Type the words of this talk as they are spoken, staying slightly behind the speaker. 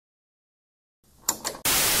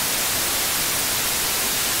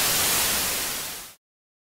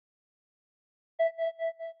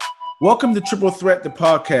Welcome to Triple Threat, the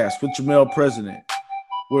podcast with Jermel President,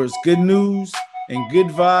 where it's good news and good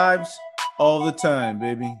vibes all the time,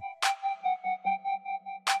 baby.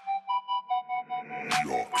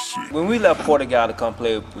 When we left Portugal to come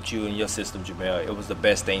play with you in your system, Jermel, it was the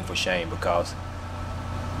best thing for Shane because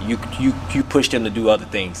you pushed him to do other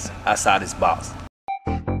things outside his box.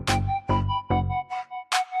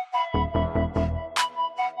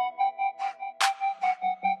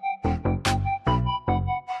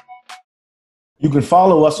 You can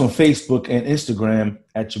follow us on Facebook and Instagram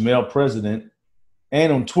at Jermel President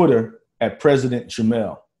and on Twitter at President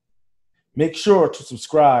Jermel. Make sure to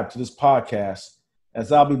subscribe to this podcast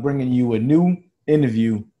as I'll be bringing you a new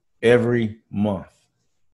interview every month.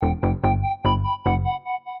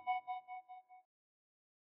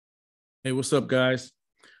 Hey, what's up, guys?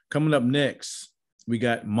 Coming up next, we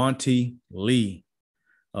got Monte Lee,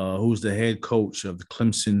 who's the head coach of the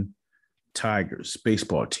Clemson Tigers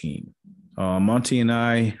Baseball Team. Monte and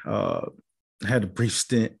I had a brief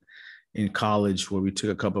stint in college where we took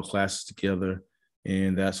a couple of classes together,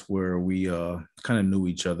 and that's where we kind of knew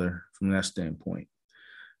each other from that standpoint.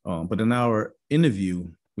 But in our interview,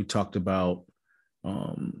 we talked about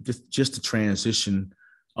just the transition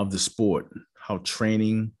of the sport, how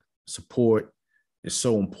training support is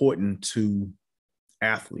so important to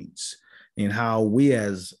athletes, and how we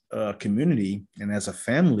as a community and as a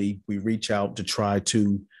family, we reach out to try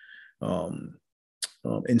to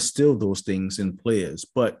instill those things in players.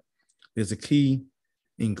 But there's a key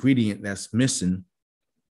ingredient that's missing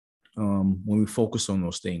when we focus on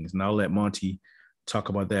those things. And I'll let Monte talk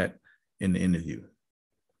about that in the interview.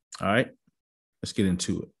 All right, let's get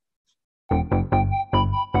into it.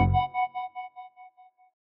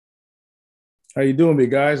 How you doing, big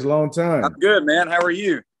guys? Long time. I'm good, man. How are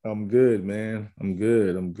you? I'm good, man. I'm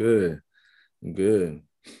good.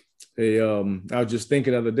 Hey, I was just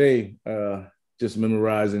thinking the other day, just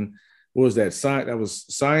memorizing, what was that? Science? That was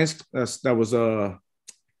science. That was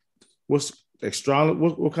what's extra?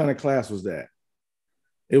 What kind of class was that?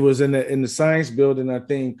 It was in the science building, I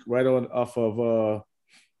think, right off of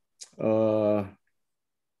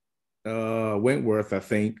Wentworth, I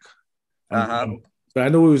think. But I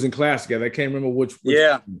know we was in class together. I can't remember which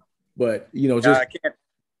yeah. But just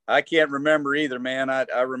I can't remember either, man.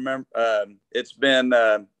 I remember it's been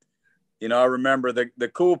I remember the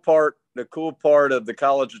cool part of the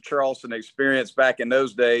College of Charleston experience back in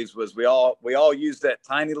those days was we all used that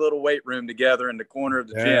tiny little weight room together in the corner of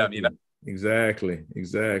the gym, Exactly.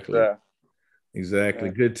 Good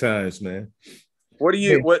times, man.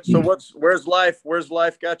 Where's life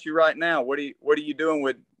got you right now? What are you doing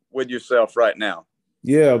with yourself right now?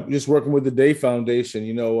 Yeah, just working with the Day Foundation.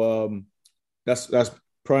 That's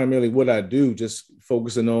primarily what I do, just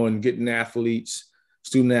focusing on getting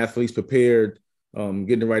student athletes prepared,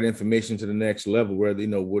 getting the right information to the next level, whether,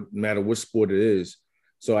 no matter what sport it is.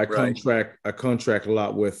 So I contract a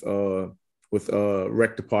lot with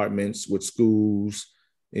rec departments, with schools,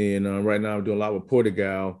 and right now I'm doing a lot with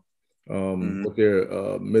Portugal, with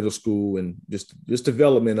their middle school, and just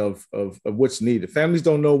development of what's needed. Families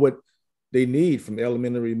don't know what they need from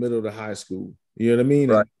elementary, middle to high school. You know what I mean?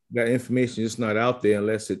 Right. And that information is not out there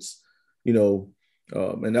unless it's, in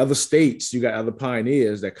other states, you got other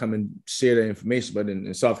pioneers that come and share that information. But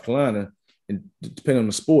in South Carolina, and depending on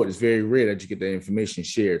the sport, it's very rare that you get that information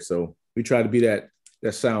shared. So we try to be that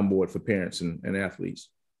soundboard for parents and athletes.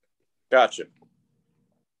 Gotcha.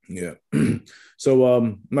 Yeah. So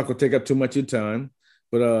I'm not going to take up too much of your time,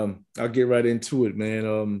 but I'll get right into it,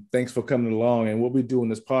 man. Thanks for coming along. And what we do in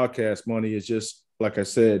this podcast, Monte, is just, like I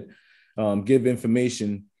said, give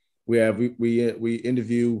information. We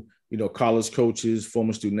interview, college coaches,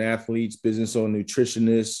 former student athletes, business owner,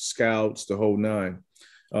 nutritionists, scouts, the whole nine.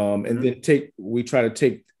 And then we try to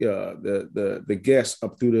take the guests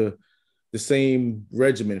up through the same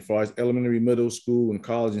regimen as far as elementary, middle school, and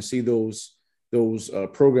college, and see those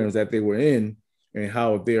programs that they were in and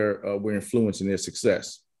how we're influencing their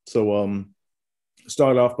success. So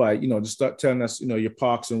start off by, just start telling us, your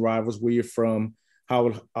parks and rivals, where you're from, how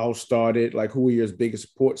it all started, like who were your biggest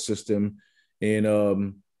support system, and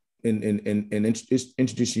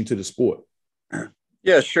introduce you to the sport.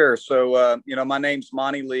 Yeah, sure. So, my name's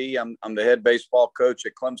Monte Lee. I'm the head baseball coach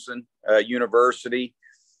at Clemson University,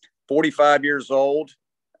 45 years old.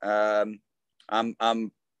 I'm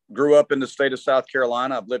grew up in the state of South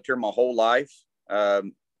Carolina. I've lived here my whole life.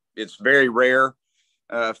 It's very rare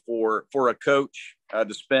for a coach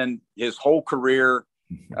to spend his whole career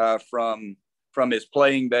from his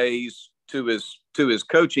playing days to his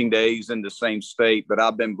coaching days in the same state. But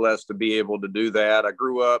I've been blessed to be able to do that. I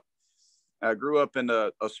grew up in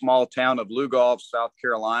a small town of Lugoff, South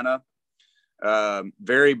Carolina.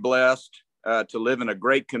 Very blessed to live in a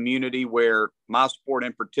great community where my sport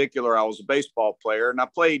in particular, I was a baseball player, and I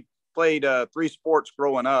played 3 sports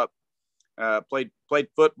growing up. Played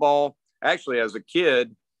football. Actually, as a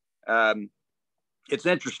kid, it's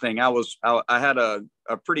interesting. I had a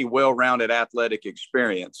pretty well-rounded athletic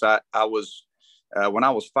experience. I was when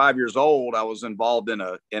I was 5 years old, I was involved in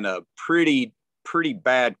a pretty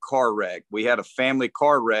bad car wreck. We had a family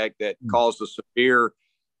car wreck that caused a severe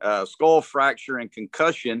skull fracture and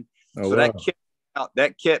concussion. Oh, so wow.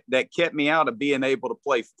 that kept me out of being able to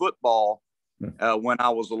play football when I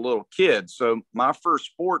was a little kid. So my first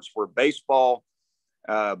sports were baseball,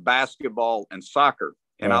 basketball, and soccer.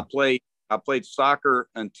 And I played soccer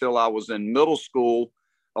until I was in middle school,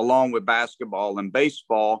 along with basketball and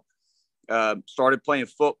baseball. Started playing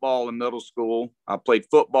football in middle school. I played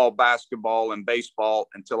football, basketball, and baseball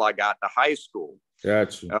until I got to high school.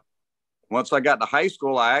 Gotcha. Once I got to high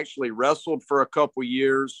school, I actually wrestled for a couple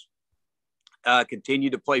years,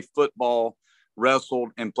 continued to play football,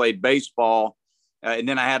 wrestled, and played baseball. And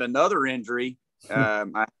then I had another injury.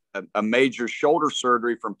 I had a major shoulder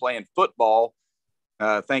surgery from playing football.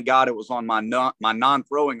 Thank God it was on my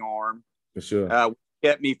non-throwing arm. For sure.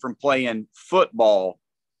 Kept me from playing football.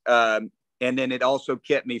 And then it also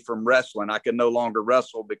kept me from wrestling. I could no longer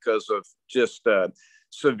wrestle because of just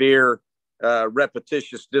severe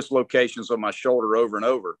repetitious dislocations of my shoulder over and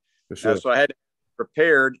over. For sure. So I had to be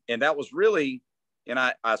prepared. And that was really, and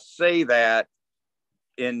I say that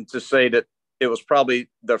to say that it was probably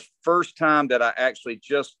the first time that I actually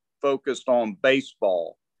just focused on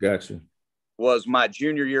baseball. Gotcha. Was my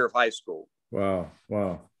junior year of high school. Wow.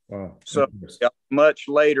 So much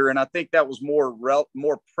later, and I think that was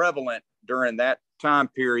more prevalent during that time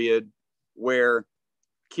period where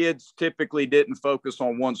kids typically didn't focus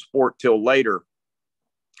on one sport till later.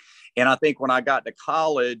 And I think when I got to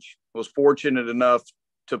college, I was fortunate enough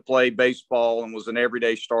to play baseball and was an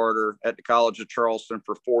everyday starter at the College of Charleston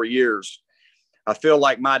for 4 years. I feel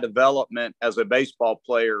like my development as a baseball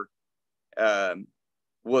player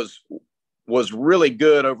was really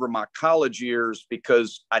good over my college years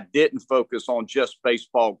because I didn't focus on just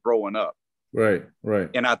baseball growing up. Right.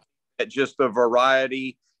 And I think that just the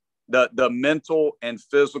variety, the mental and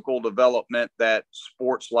physical development that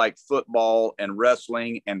sports like football and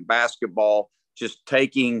wrestling and basketball, just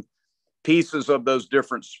taking pieces of those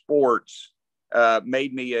different sports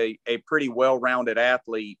made me a pretty well-rounded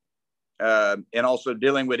athlete. And also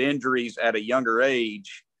dealing with injuries at a younger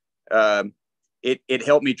age, it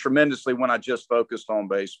helped me tremendously when I just focused on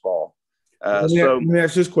baseball. Let me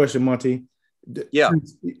ask this question, Monte. Yeah.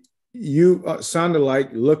 You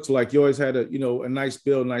looked like you always had a nice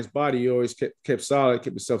build, nice body. You always kept solid,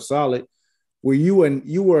 kept yourself solid. You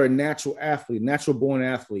were a natural athlete, natural born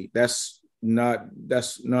athlete. That's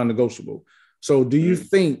non-negotiable. So do you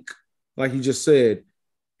think, like you just said,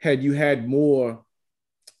 had you had more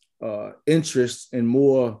interest and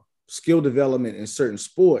more skill development in certain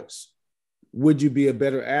sports, would you be a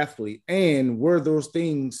better athlete? And were those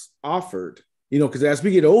things offered? Because as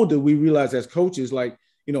we get older, we realize as coaches, like,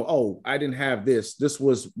 I didn't have this. This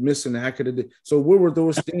was missing. I could have did. So what were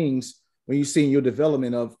those things when you see your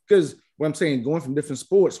development of? Because what I'm saying, going from different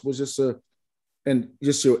sports was just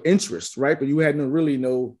your interest, right? But you had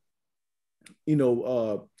no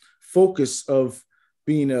focus of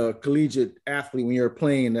being a collegiate athlete when you're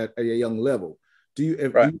playing at a young level. Do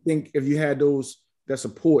you think if you had that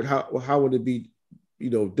support, how would it be,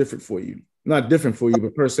 different for you? Not different for you,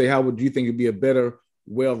 but per se, how would you think it'd be a better,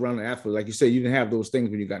 well-rounded athlete? Like you said, you didn't have those things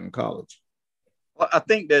when you got in college. Well, I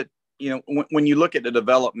think that, when you look at the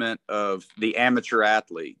development of the amateur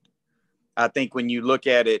athlete, I think when you look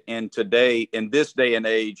at it in this day and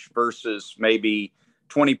age versus maybe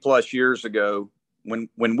 20 plus years ago, when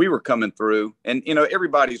we were coming through, and,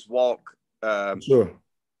 everybody's walk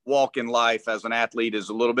in life as an athlete is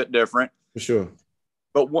a little bit different. For sure.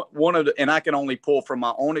 But and I can only pull from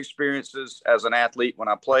my own experiences as an athlete when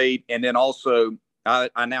I played. And then also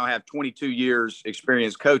I now have 22 years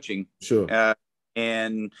experience coaching. Sure.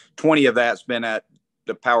 And 20 of that's been at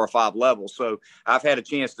the Power 5 level. So I've had a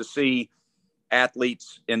chance to see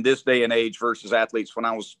athletes in this day and age versus athletes when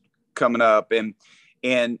I was coming up.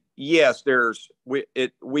 And yes,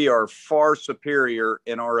 we are far superior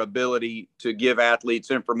in our ability to give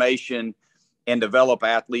athletes information and develop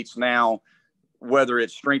athletes now, whether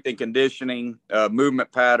it's strength and conditioning,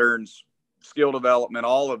 movement patterns, skill development,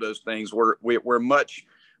 all of those things. We're much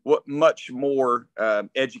more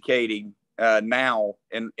educating now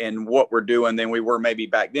in what we're doing than we were maybe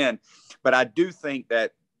back then. But I do think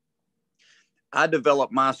that I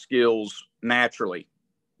developed my skills naturally.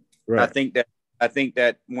 Right. I think that I think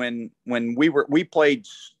that when we played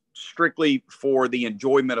strictly for the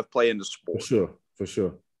enjoyment of playing the sport. For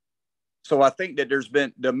sure. So I think that there's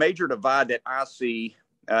been the major divide that I see,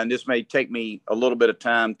 and this may take me a little bit of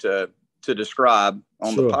time to describe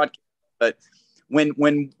on the podcast. But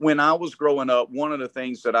when I was growing up, one of the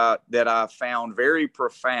things that I found very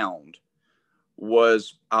profound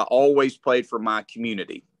was I always played for my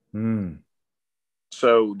community.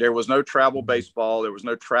 So there was no travel baseball. There was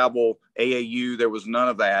no travel AAU. There was none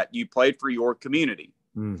of that. You played for your community.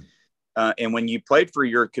 And when you played for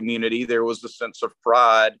your community, there was a sense of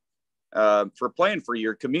pride for playing for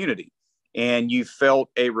your community. And you felt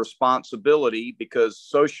a responsibility because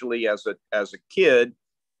socially as a kid,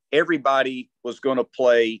 everybody was going to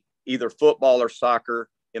play either football or soccer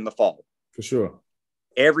in the fall. For sure.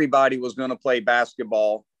 Everybody was going to play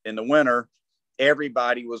basketball in the winter.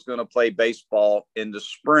 Everybody was going to play baseball in the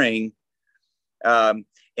spring. And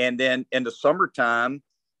then in the summertime,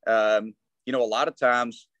 a lot of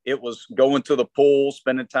times it was going to the pool,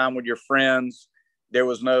 spending time with your friends. There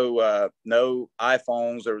was no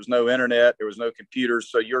iPhones. There was no internet. There was no computers.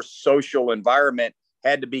 So your social environment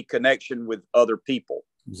had to be connection with other people.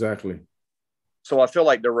 Exactly. So I feel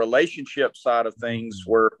like the relationship side of things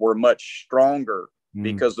were much stronger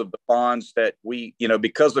because of the bonds that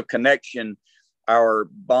because of connection, our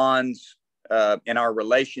bonds and our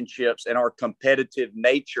relationships and our competitive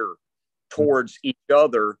nature towards each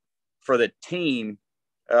other for the team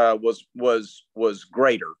was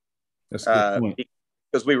greater. That's a good point.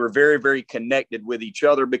 Because we were very, very connected with each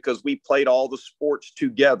other because we played all the sports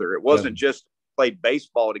together. It wasn't just played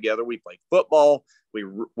baseball together. We played football.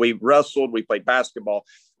 We wrestled. We played basketball.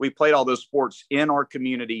 We played all those sports in our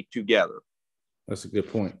community together. That's a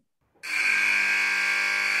good point.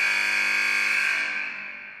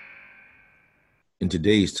 In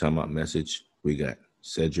today's timeout message, we got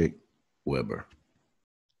Cedric Weber.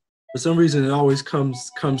 For some reason, it always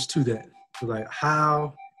comes to that, like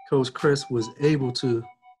how Coach Chris was able to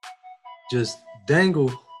just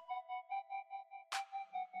dangle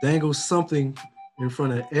something in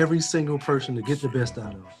front of every single person to get the best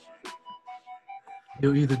out of them.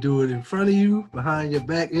 He'll either do it in front of you, behind your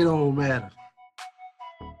back, it don't matter.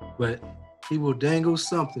 But he will dangle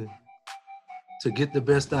something to get the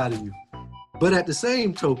best out of you. But at the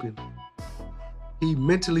same token, he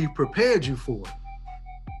mentally prepared you for it.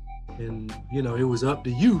 And, it was up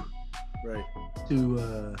to you. Right.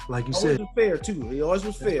 To, like you always said. Was fair, too. He always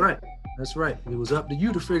was fair. That's right. It was up to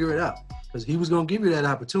you to figure it out because he was going to give you that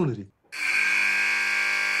opportunity.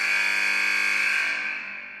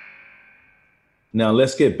 Now,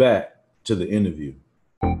 let's get back to the interview.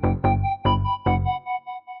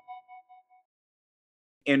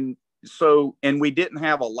 And we didn't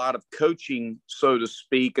have a lot of coaching, so to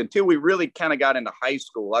speak, until we really kind of got into high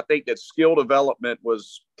school. I think that skill development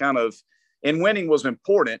was and winning was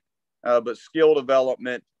important, but skill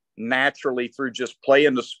development naturally through just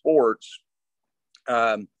playing the sports,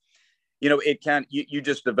 you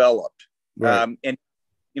just developed. Right. And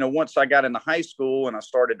once I got into high school and I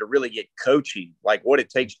started to really get coaching, like what it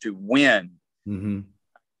takes to win,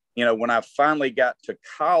 when I finally got to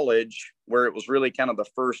college, where it was really kind of the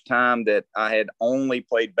first time that I had only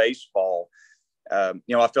played baseball, I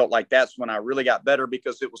felt like that's when I really got better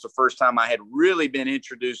because it was the first time I had really been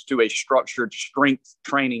introduced to a structured strength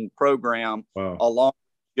training program along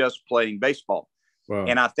with just playing baseball. Wow.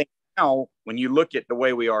 And I think now, when you look at the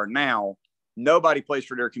way we are now, nobody plays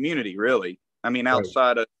for their community, really. I mean,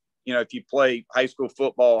 outside of, if you play high school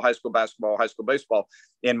football, high school basketball, high school baseball,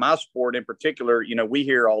 in my sport in particular, we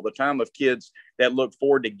hear all the time of kids that look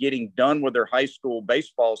forward to getting done with their high school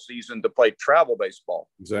baseball season to play travel baseball.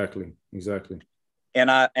 Exactly.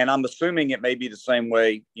 And I'm assuming it may be the same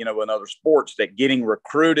way, in other sports, that getting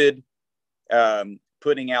recruited,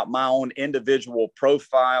 putting out my own individual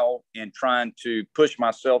profile and trying to push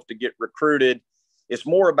myself to get recruited. It's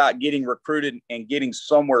more about getting recruited and getting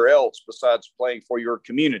somewhere else besides playing for your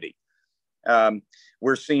community.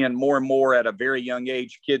 We're seeing more and more at a very young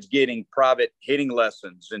age, kids getting private hitting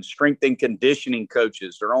lessons and strength and conditioning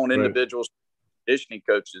coaches, their own individual conditioning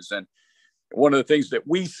coaches. And one of the things that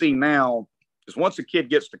we see now is once a kid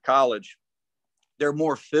gets to college, they're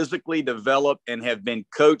more physically developed and have been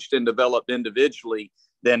coached and developed individually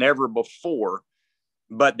than ever before.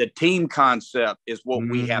 But the team concept is what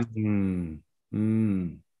we have.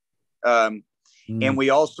 And we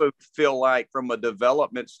also feel like from a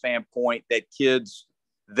development standpoint that kids,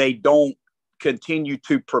 they don't continue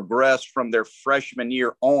to progress from their freshman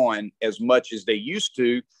year on as much as they used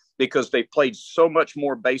to because they played so much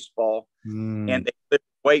more baseball and they lifted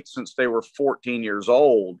weights since they were 14 years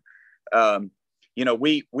old.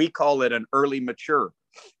 we call it an early mature.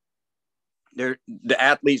 The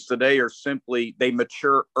athletes today are simply, they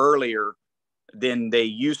mature earlier than they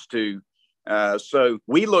used to. So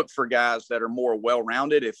we look for guys that are more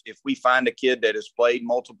well-rounded. If we find a kid that has played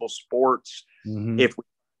multiple sports, if we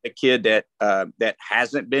find a kid that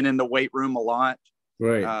hasn't been in the weight room a lot,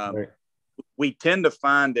 right. We tend to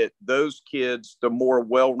find that those kids, the more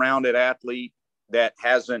well-rounded athlete that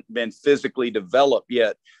hasn't been physically developed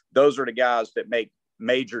yet, those are the guys that make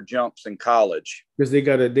major jumps in college, because they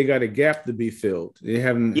got a gap to be filled. They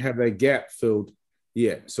haven't have that gap filled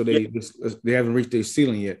yet, so they haven't reached their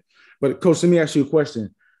ceiling yet. But Coach, let me ask you a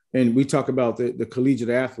question. And we talk about the collegiate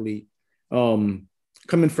athlete coming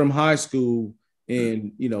from high school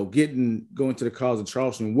and going to the College of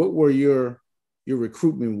Charleston. What were your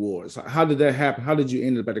recruitment wars? How did that happen? How did you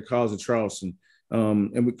end up at the College of Charleston?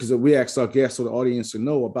 And because we asked our guests so the audience to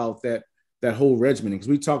know about that whole regimen, because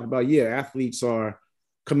we talked about athletes are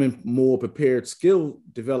coming more prepared skill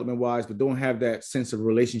development wise, but don't have that sense of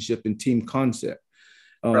relationship and team concept.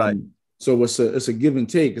 Right. So it's a give and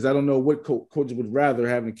take, because I don't know what coaches would rather,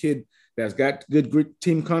 having a kid that's got good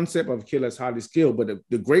team concept or a kid that's highly skilled, but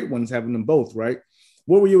the great ones having them both, right?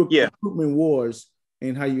 What were your recruitment wars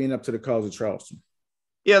and how you end up to the College of Charleston?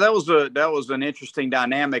 Yeah, that was an interesting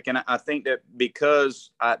dynamic, and I think that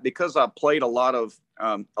because I played a lot of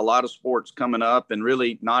sports coming up, and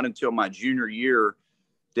really not until my junior year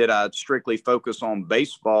did I strictly focus on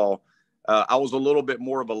baseball. I was a little bit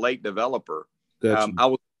more of a late developer. Gotcha.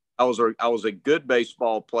 I was a good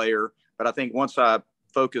baseball player, but I think once I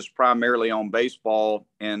focused primarily on baseball,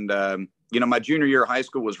 and my junior year of high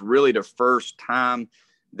school was really the first time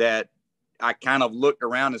that I kind of looked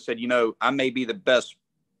around and said, I may be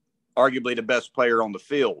arguably the best player on the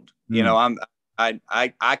field.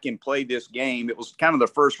 I can play this game. It was kind of the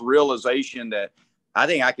first realization that I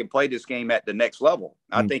think I can play this game at the next level.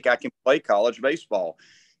 I think I can play college baseball.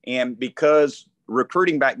 And because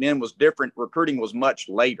recruiting back then was different, recruiting was much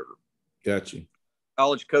later. Gotcha.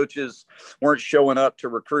 College coaches weren't showing up to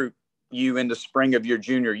recruit you in the spring of your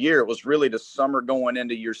junior year. It was really the summer going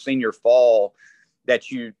into your senior fall that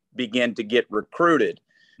you begin to get recruited.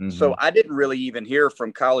 So I didn't really even hear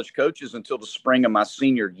from college coaches until the spring of my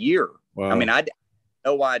senior year. Wow. I mean, I had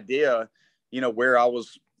no idea, where I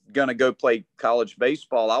was going to go play college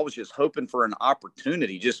baseball. I was just hoping for an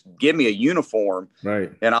opportunity. Just give me a uniform,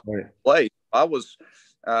 right? And I'll play. I was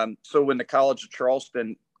so when the College of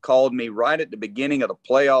Charleston called me right at the beginning of the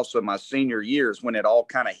playoffs of my senior years, when it all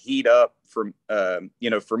kind of heat up for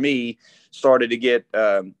me, started to get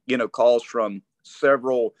calls from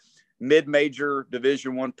several mid-major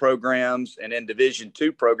Division I programs and in Division II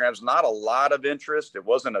programs. Not a lot of interest. It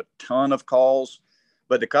wasn't a ton of calls,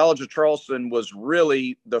 but the College of Charleston was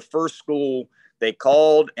really the first school they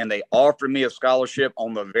called, and they offered me a scholarship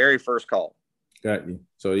on the very first call. Got you.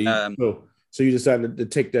 So you decided to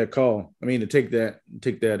take that call. I mean, to take that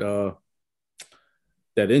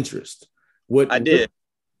interest. I did.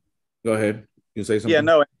 Go ahead. You say something? Yeah,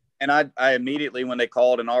 no. And I immediately, when they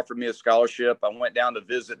called and offered me a scholarship, I went down to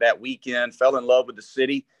visit that weekend, fell in love with the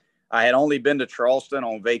city. I had only been to Charleston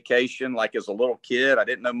on vacation, like as a little kid. I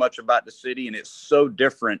didn't know much about the city, and it's so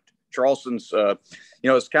different. Charleston's,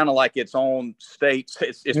 it's kind of like its own state.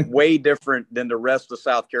 It's way different than the rest of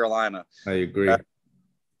South Carolina. I agree.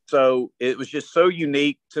 So it was just so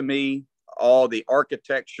unique to me, all the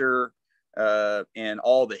architecture and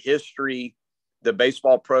all the history. The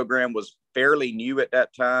baseball program was fairly new at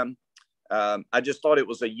that time. I just thought it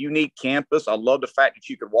was a unique campus. I love the fact that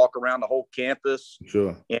you could walk around the whole campus.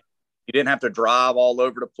 Sure. And you didn't have to drive all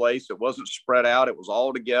over the place. It wasn't spread out. It was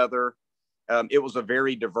all together. It was a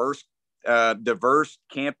very diverse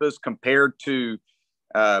campus compared to,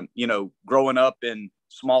 growing up in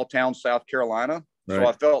small town South Carolina. Right. So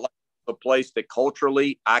I felt like a place that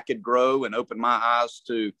culturally I could grow and open my eyes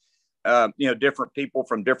to, different people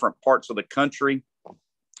from different parts of the country.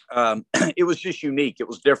 It was just unique. It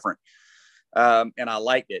was different. And I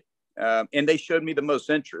liked it. And they showed me the most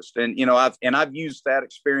interest. And, I've used that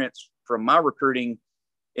experience from my recruiting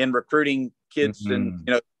kids and,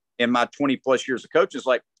 in my 20 plus years of coaching. It's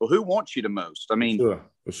like, well, who wants you the most? I mean,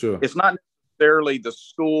 for sure. It's not necessarily the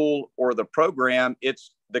school or the program.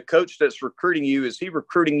 It's the coach that's recruiting you. Is he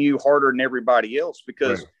recruiting you harder than everybody else?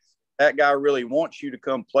 Because that guy really wants you to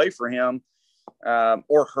come play for him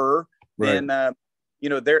or her. Right. And,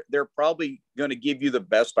 they're probably going to give you the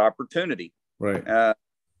best opportunity. Right.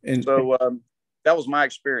 And so that was my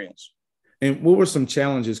experience. And what were some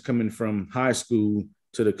challenges coming from high school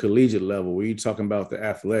to the collegiate level? Were you talking about the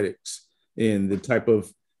athletics and the type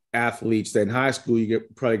of athletes that in high school you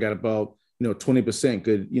probably got about 20%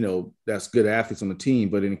 good, that's good athletes on the team.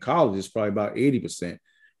 But in college, it's probably about 80%.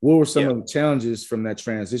 What were some of the challenges from that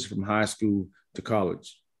transition from high school to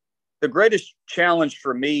college? The greatest challenge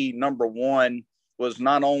for me, number one, was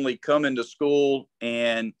not only coming to school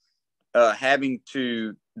and having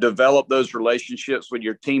to develop those relationships with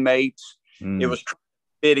your teammates. It was trying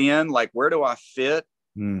to fit in, like, where do I fit?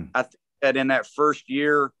 I think that in that first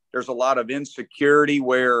year, there's a lot of insecurity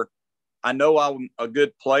where I know I'm a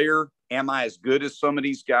good player. Am I as good as some of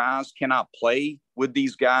these guys? Can I play with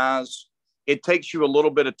these guys? It takes you a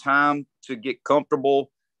little bit of time to get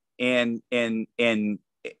comfortable. And I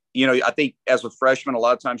think as a freshman, a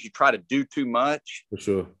lot of times you try to do too much. For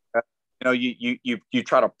sure. You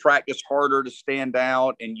try to practice harder to stand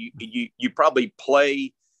out, and you probably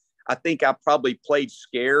play. I think I probably played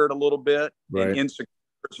scared a little bit. Right. And insecure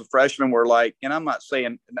as a freshman were like, and I'm not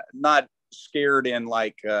saying not scared in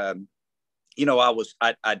like, I didn't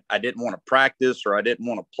want to practice or I didn't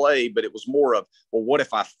want to play, but it was more of, well, what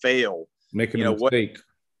if I fail? Making a mistake.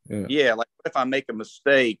 Like what if I make a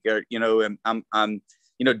mistake? And I'm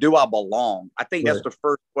do I belong? I think that's the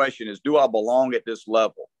first question is, do I belong at this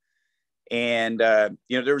level? And,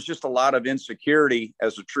 there was just a lot of insecurity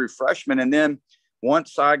as a true freshman. And then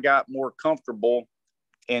once I got more comfortable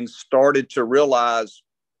and started to realize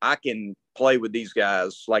I can play with these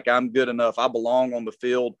guys, like I'm good enough, I belong on the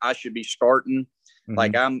field, I should be starting,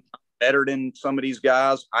 like I'm better than some of these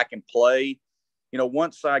guys, I can play.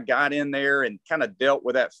 Once I got in there and kind of dealt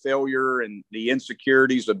with that failure and the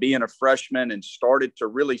insecurities of being a freshman and started to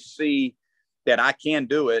really see that I can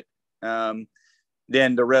do it,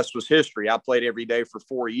 then the rest was history. I played every day for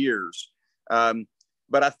 4 years.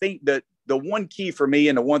 But I think that the one key for me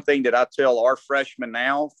and the one thing that I tell our freshmen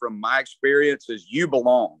now from my experience is you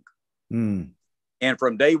belong. And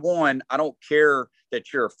from day one, I don't care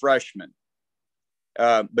that you're a freshman,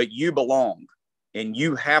 but you belong. And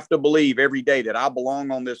you have to believe every day that I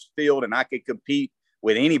belong on this field and I can compete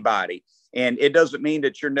with anybody. And it doesn't mean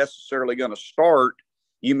that you're necessarily going to start.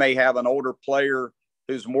 You may have an older player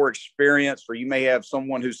who's more experienced, or you may have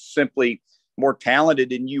someone who's simply more talented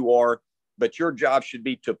than you are, but your job should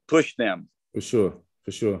be to push them. For sure.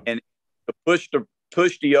 And to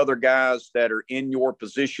push the other guys that are in your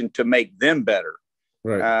position to make them better.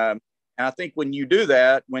 Right. And I think when you do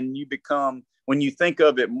that, when you think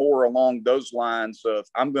of it more along those lines of,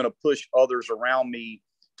 I'm going to push others around me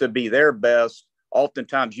to be their best,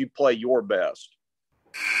 oftentimes you play your best.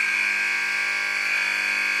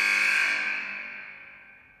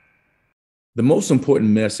 The most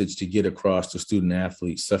important message to get across to student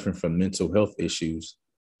athletes suffering from mental health issues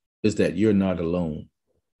is that you're not alone.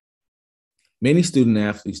 Many student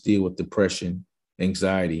athletes deal with depression,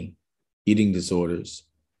 anxiety, eating disorders,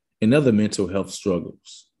 and other mental health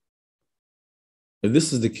struggles. If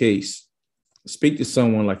this is the case, speak to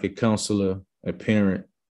someone like a counselor, a parent,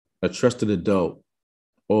 a trusted adult,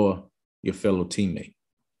 or your fellow teammate.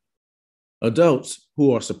 Adults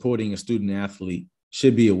who are supporting a student athlete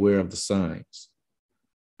should be aware of the signs.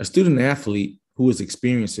 A student athlete who is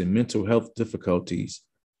experiencing mental health difficulties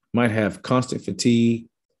might have constant fatigue,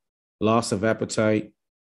 loss of appetite,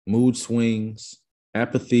 mood swings,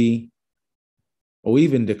 apathy, or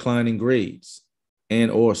even declining grades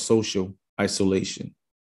and/or social isolation.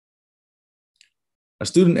 A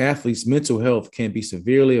student athlete's mental health can be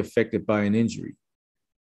severely affected by an injury.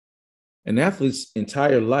 An athlete's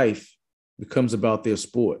entire life becomes about their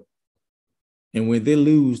sport. And when they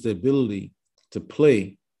lose the ability to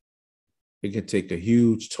play, it can take a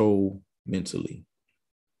huge toll mentally.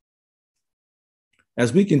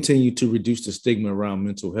 As we continue to reduce the stigma around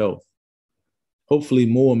mental health, hopefully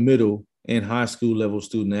more middle and high school level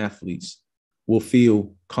student athletes will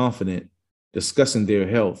feel confident discussing their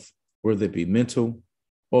health, whether it be mental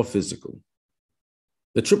or physical.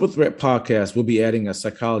 The Triple Threat podcast will be adding a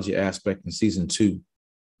psychology aspect in season 2.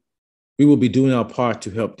 We will be doing our part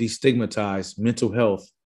to help destigmatize mental health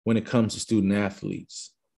when it comes to student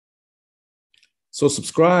athletes. So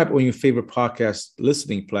subscribe on your favorite podcast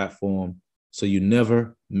listening platform so you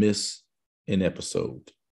never miss an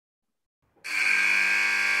episode.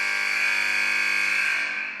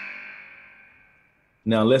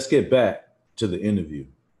 Now let's get back to the interview.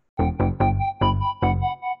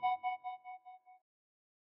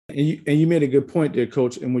 And you made a good point there,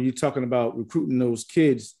 Coach. And when you're talking about recruiting those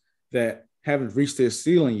kids that haven't reached their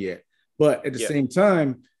ceiling yet, but at the same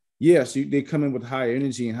time, yes, they come in with high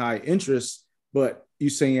energy and high interest, but you're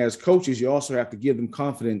saying as coaches, you also have to give them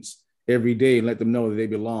confidence every day and let them know that they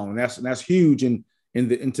belong. And that's huge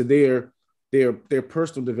into their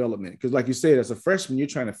personal development. Because like you said, as a freshman, you're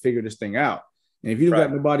trying to figure this thing out. And if you don't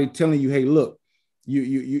got nobody telling you, hey, look,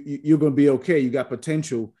 you're going to be okay. You got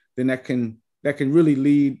potential. Then that can really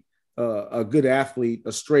lead a good athlete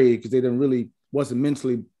astray because they wasn't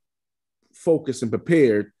mentally focused and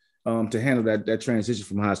prepared to handle that transition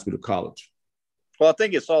from high school to college. Well, I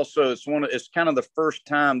think it's kind of the first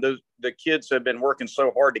time the kids have been working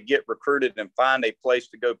so hard to get recruited and find a place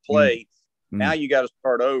to go play. Now you got to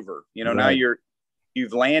start over. Now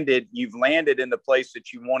you've landed in the place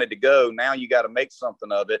that you wanted to go. Now you got to make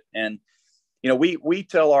something of it. And we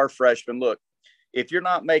tell our freshmen, look, if you're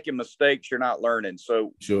not making mistakes, you're not learning.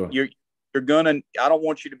 So sure. I don't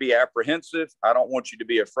want you to be apprehensive. I don't want you to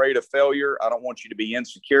be afraid of failure. I don't want you to be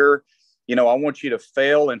insecure. I want you to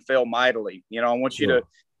fail and fail mightily. I want you to,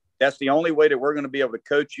 that's the only way that we're going to be able to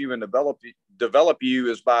coach you and develop you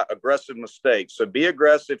is by aggressive mistakes. So be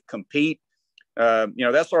aggressive, compete.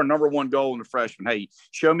 That's our number one goal in the freshman. Hey,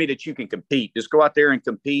 show me that you can compete. Just go out there and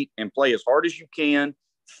compete and play as hard as you can.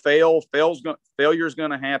 Failure is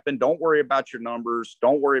going to happen. Don't worry about your numbers.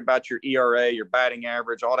 Don't worry about your ERA, your batting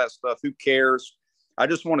average, all that stuff. Who cares? I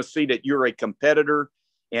just want to see that you're a competitor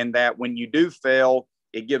and that when you do fail,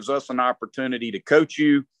 it gives us an opportunity to coach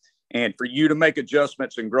you and for you to make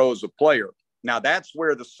adjustments and grow as a player. Now that's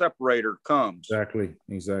where the separator comes. Exactly.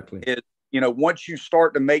 Once you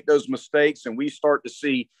start to make those mistakes and we start to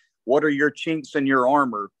see what are your chinks in your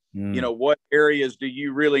armor, what areas do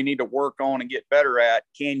you really need to work on and get better at?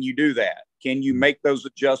 Can you do that? Can you make those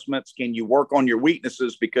adjustments? Can you work on your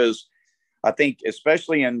weaknesses? Because I think,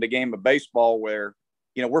 especially in the game of baseball where,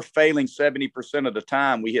 we're failing 70% of the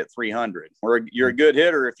time we hit 300. You're a good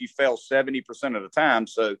hitter if you fail 70% of the time.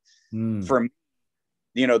 So for me,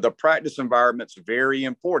 the practice environment's very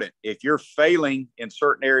important. If you're failing in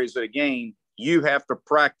certain areas of the game, you have to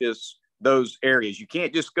practice those areas. You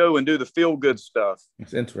can't just go and do the feel good stuff.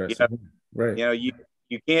 It's interesting. Right.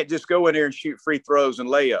 You can't just go in there and shoot free throws and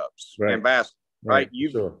layups and basketball, right?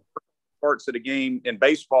 Parts of the game in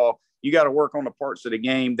baseball, you got to work on the parts of the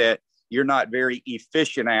game that you're not very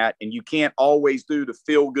efficient at. And you can't always do the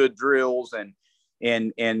feel good drills and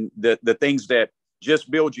the things that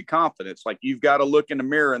just build your confidence. Like you've got to look in the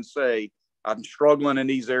mirror and say, I'm struggling in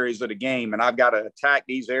these areas of the game and I've got to attack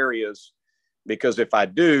these areas because if I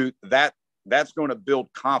do, that's going to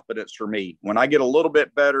build confidence for me. When I get a little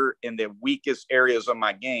bit better in the weakest areas of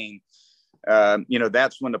my game,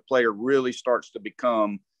 that's when the player really starts to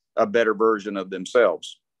become a better version of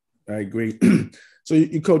themselves. I agree. So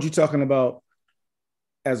you coach, you're talking about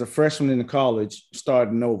as a freshman in college,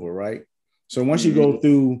 starting over, right? So once you go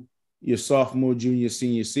through your sophomore, junior,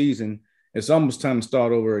 senior season, it's almost time to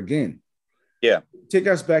start over again. Yeah. Take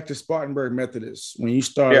us back to Spartanburg Methodist. When you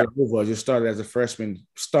started over, you started as a freshman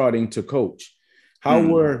starting to coach. What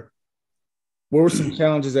were some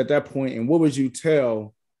challenges at that point? And what would you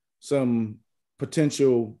tell some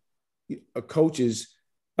potential coaches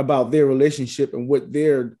about their relationship and what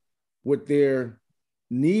their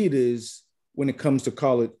need is when it comes to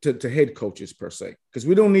college to head coaches per se? Because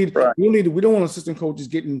we don't want assistant coaches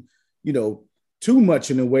getting, too much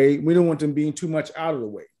in the way. We don't want them being too much out of the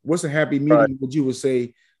way. What's a happy medium that you would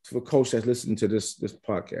say to a coach that's listening to this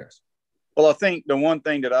podcast? Well, I think the one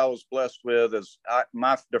thing that I was blessed with is the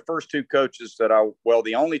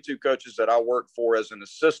only two coaches that I worked for as an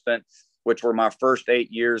assistant, which were my first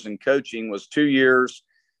 8 years in coaching, was 2 years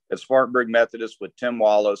at Spartanburg Methodist with Tim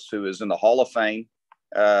Wallace, who is in the Hall of Fame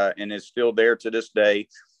and is still there to this day.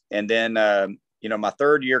 And then, my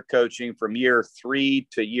third year coaching from year 3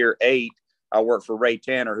 to year 8, I worked for Ray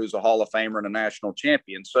Tanner, who's a Hall of Famer and a national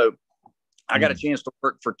champion. So I got a chance to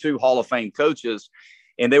work for 2 Hall of Fame coaches,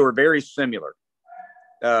 and they were very similar.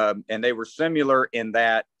 And they were similar in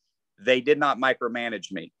that they did not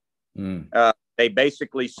micromanage me. They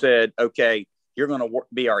basically said, okay, you're going to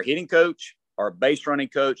be our hitting coach, our base running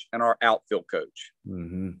coach, and our outfield coach.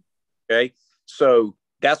 Okay. So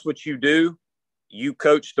that's what you do. You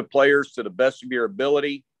coach the players to the best of your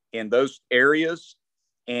ability in those areas.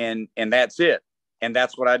 And that's it. And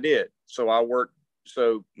that's what I did.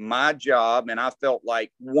 So my job, and I felt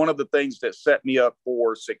like one of the things that set me up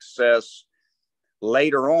for success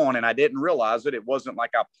later on, and I didn't realize it wasn't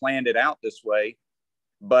like I planned it out this way,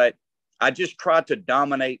 but I just tried to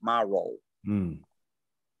dominate my role.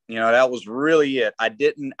 That was really it. I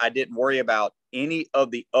didn't worry about any of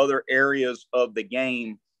the other areas of the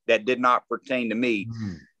game that did not pertain to me.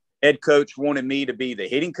 Head coach wanted me to be the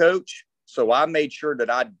hitting coach. So I made sure that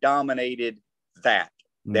I dominated that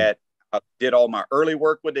I did all my early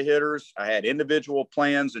work with the hitters. I had individual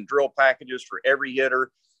plans and drill packages for every hitter.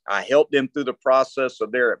 I helped them through the process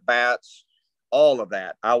of their at-bats, all of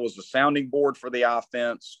that. I was the sounding board for the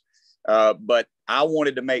offense. But I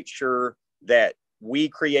wanted to make sure that we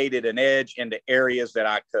created an edge in the areas that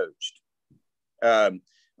I coached.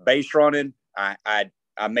 Base running,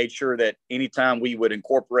 I made sure that anytime we would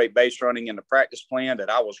incorporate base running in the practice plan, that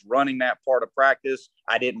I was running that part of practice.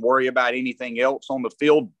 I didn't worry about anything else on the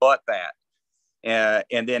field but that.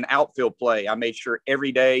 And then outfield play, I made sure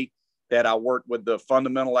every day that I worked with the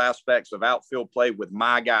fundamental aspects of outfield play with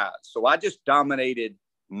my guys. So I just dominated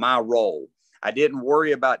my role. I didn't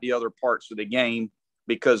worry about the other parts of the game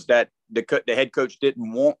because the head coach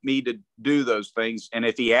didn't want me to do those things. And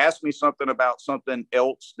if he asked me something about something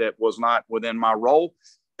else that was not within my role,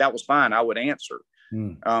 that was fine. I would answer.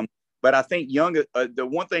 But I think the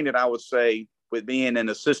one thing that I would say with being an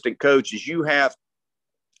assistant coach is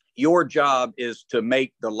your job is to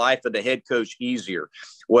make the life of the head coach easier.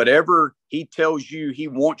 Whatever he tells you he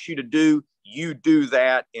wants you to do, you do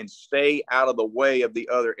that and stay out of the way of the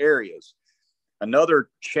other areas. Another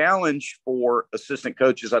challenge for assistant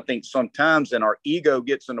coaches, I think sometimes, and our ego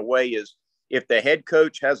gets in the way, is if the head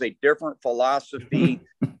coach has a different philosophy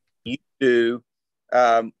you do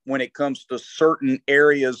when it comes to certain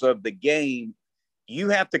areas of the game, you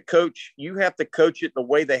have to coach it the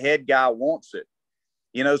way the head guy wants it.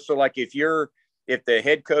 So like if the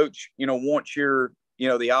head coach, wants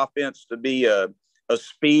the offense to be a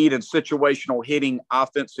speed and situational hitting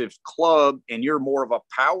offensive club, and you're more of a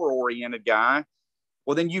power oriented guy,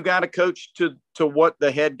 well, then you got to coach to what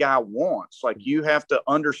the head guy wants. Like you have to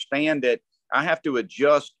understand that I have to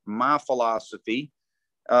adjust my philosophy.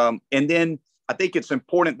 And then I think it's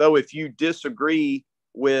important though, if you disagree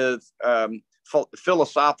with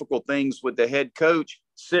philosophical things with the head coach,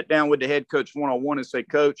 sit down with the head coach one-on-one and say,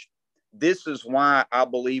 Coach, this is why I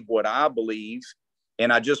believe what I believe.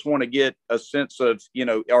 And I just want to get a sense of,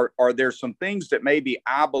 are there some things that maybe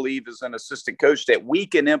I believe as an assistant coach that we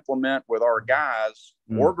can implement with our guys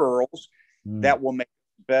or girls that will make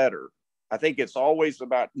it better? I think it's always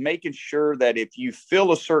about making sure that if you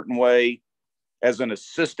feel a certain way as an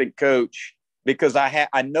assistant coach, because I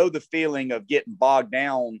know the feeling of getting bogged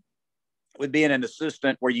down with being an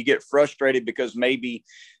assistant where you get frustrated because maybe,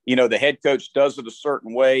 the head coach does it a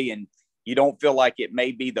certain way and you don't feel like it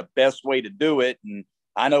may be the best way to do it. And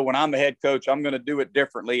I know when I'm a head coach, I'm going to do it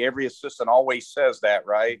differently. Every assistant always says that,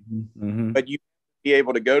 right? Mm-hmm. But you be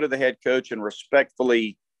able to go to the head coach and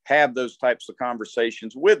respectfully have those types of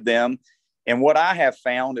conversations with them. And what I have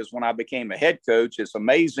found is when I became a head coach, it's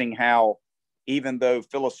amazing how, even though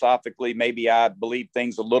philosophically maybe I believe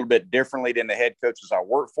things a little bit differently than the head coaches I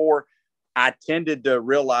work for, I tended to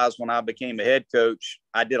realize when I became a head coach,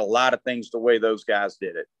 I did a lot of things the way those guys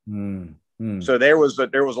did it. So there was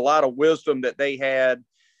a lot of wisdom that they had,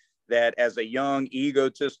 that as a young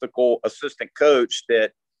egotistical assistant coach,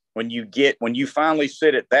 that when you finally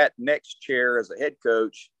sit at that next chair as a head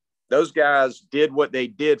coach, those guys did what they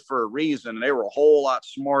did for a reason. And they were a whole lot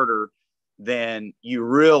smarter than you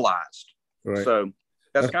realized. Right. So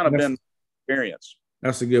that's kind of been the experience.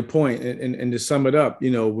 That's a good point. And to sum it up,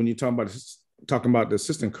 when you're talking about the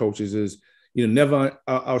assistant coaches is, never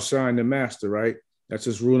outshine the master, right? That's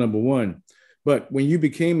just rule number one. But when you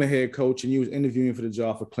became a head coach and you was interviewing for the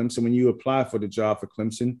job for Clemson, when you applied for the job for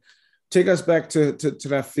Clemson, take us back to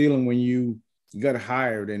that feeling when you got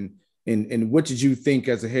hired and what did you think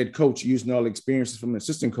as a head coach, using all the experiences from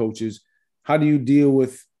assistant coaches? How do you deal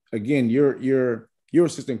with, again, your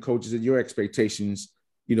assistant coaches and your expectations,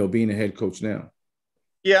 being a head coach now?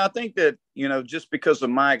 Yeah, I think that, just because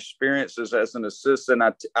of my experiences as an assistant,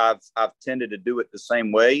 I've tended to do it the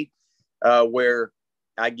same way, where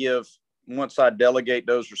once I delegate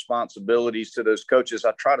those responsibilities to those coaches,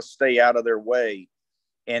 I try to stay out of their way.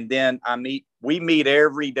 And then we meet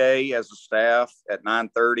every day as a staff at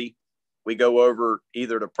 9:30. We go over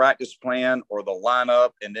either the practice plan or the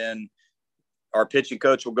lineup, and then our pitching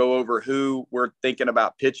coach will go over who we're thinking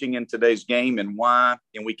about pitching in today's game and why.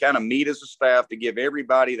 And we kind of meet as a staff to give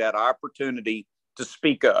everybody that opportunity to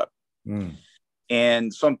speak up.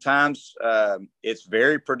 And sometimes it's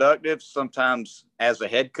very productive. Sometimes as a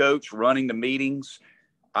head coach running the meetings,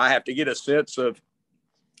 I have to get a sense of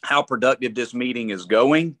how productive this meeting is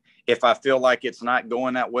going. If I feel like it's not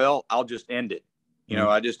going that well, I'll just end it.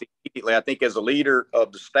 I think as a leader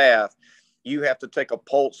of the staff, you have to take a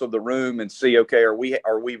pulse of the room and see, okay, are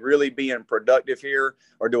we really being productive here?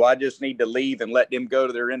 Or do I just need to leave and let them go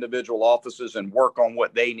to their individual offices and work on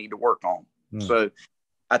what they need to work on? So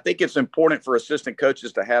I think it's important for assistant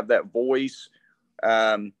coaches to have that voice,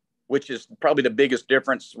 which is probably the biggest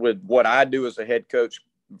difference with what I do as a head coach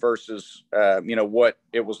versus, what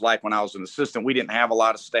it was like when I was an assistant. We didn't have a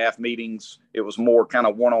lot of staff meetings. It was more kind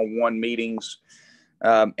of one-on-one meetings.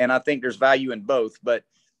 And I think there's value in both, but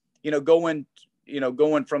going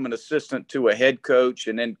going from an assistant to a head coach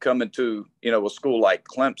and then coming to, a school like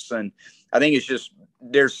Clemson, I think it's just,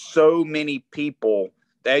 there's so many people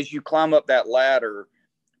as you climb up that ladder,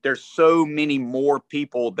 there's so many more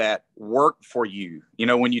people that work for you.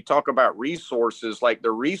 When you talk about resources, like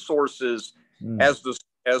the resources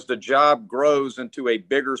as the job grows into a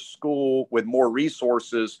bigger school with more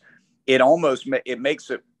resources, it makes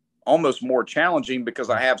it almost more challenging because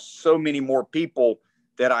I have so many more people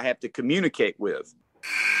that I have to communicate with.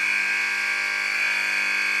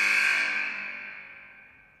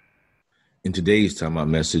 In today's timeout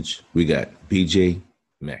message, we got BJ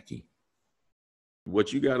Mackey.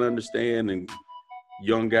 What you got to understand, and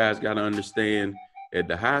young guys got to understand, at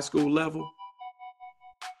the high school level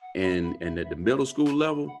and at the middle school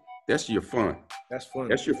level, that's your fun. That's fun.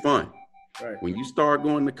 That's your fun. Right. When you start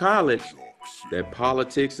going to college, that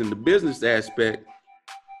politics and the business aspect,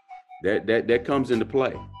 that comes into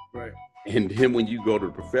play. Right. And then when you go to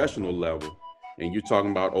the professional level and you're talking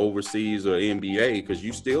about overseas or NBA, because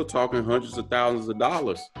you're still talking hundreds of thousands of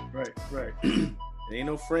dollars. Right. It ain't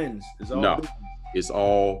no friends. It's all no, business. It's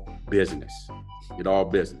all business. It's all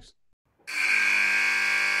business.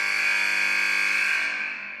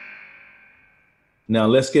 Now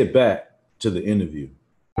let's get back to the interview.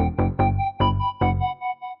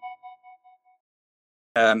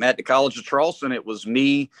 At the College of Charleston, it was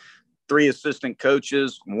me, 3 assistant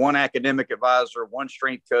coaches, 1 academic advisor, 1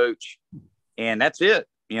 strength coach, and that's it.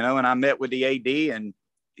 And I met with the AD, and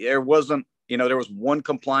there wasn't, there was 1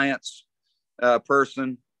 compliance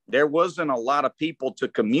person. There wasn't a lot of people to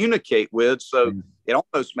communicate with, so it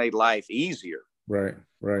almost made life easier. Right.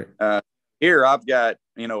 Here I've got,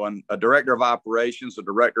 a director of operations, a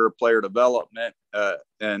director of player development,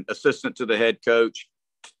 an assistant to the head coach,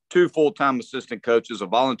 2 full-time assistant coaches, a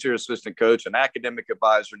volunteer assistant coach, an academic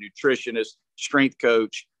advisor, nutritionist, strength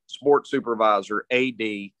coach, sports supervisor, AD.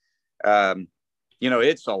 It's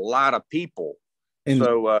a lot of people. And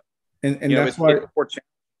so, and that's why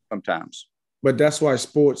sometimes. But that's why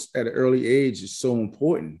sports at an early age is so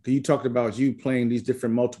important. You talked about you playing these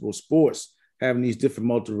different multiple sports, having these different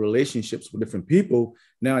multiple relationships with different people.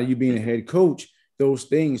 Now you being a head coach, those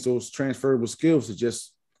things, those transferable skills to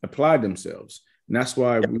just apply themselves. And that's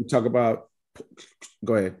why we talk about,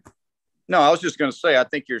 go ahead. No, I was just going to say, I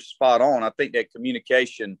think you're spot on. I think that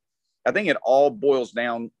communication, I think it all boils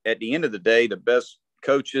down at the end of the day, the best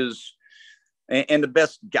coaches and the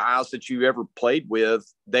best guys that you ever played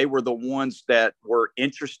with, they were the ones that were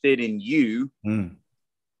interested in you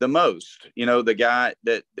the most.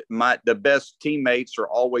 The best teammates are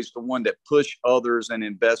always the one that push others and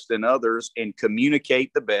invest in others and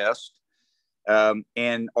communicate the best.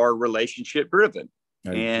 And are relationship driven.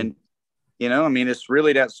 And, it's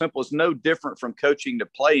really that simple. It's no different from coaching to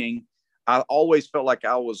playing. I always felt like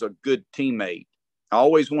I was a good teammate. I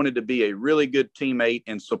always wanted to be a really good teammate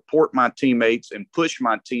and support my teammates and push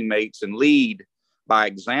my teammates and lead by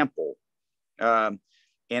example. And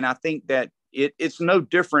I think that it's no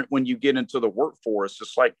different when you get into the workforce.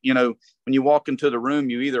 It's like, when you walk into the room,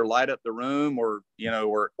 you either light up the room or you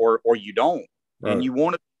don't. Right. And you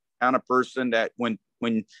want to kind of person that when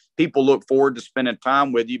people look forward to spending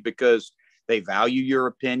time with you because they value your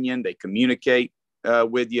opinion, they communicate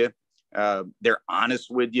with you, they're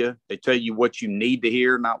honest with you, they tell you what you need to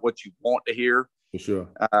hear, not what you want to hear. For sure.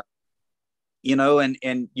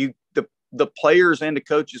 And you the players and the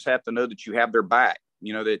coaches have to know that you have their back,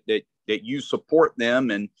 that you support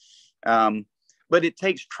them, and but it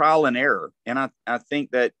takes trial and error. And I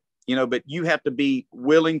think that but you have to be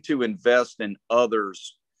willing to invest in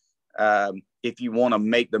others if you want to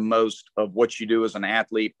make the most of what you do as an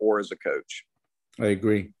athlete or as a coach. I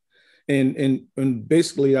agree. And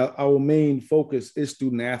basically our main focus is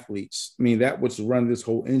student athletes. I mean, that was run this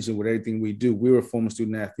whole engine with everything we do. We were former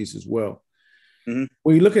student athletes as well. Mm-hmm.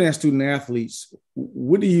 When you're looking at student athletes,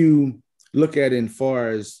 what do you look at in far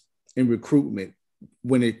as in recruitment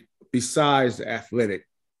besides the athletic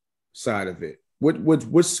side of it?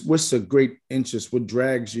 What's a great interest? What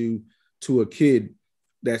drags you to a kid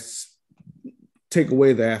that's take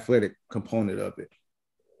away the athletic component of it?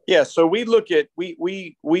 Yeah. So we look at,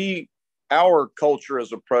 our culture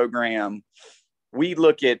as a program, we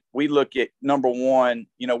look at number one,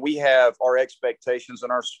 we have our expectations in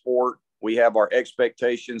our sport. We have our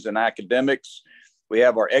expectations in academics. We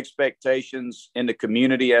have our expectations in the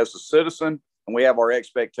community as a citizen, and we have our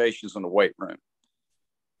expectations in the weight room.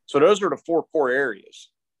 So those are the 4 core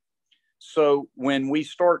areas. So when we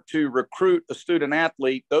start to recruit a student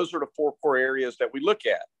athlete, those are the 4 core areas that we look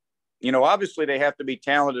at. Obviously they have to be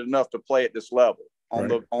talented enough to play at this level on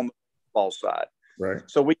the ball side. Right.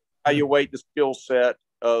 So we evaluate the skill set.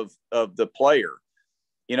 of the player.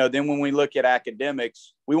 Then when we look at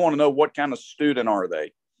academics, we want to know what kind of student are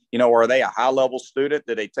they? Are they a high-level student?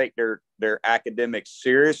 Do they take their academics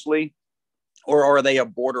seriously? Or are they a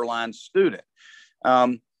borderline student?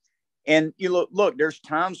 And look, there's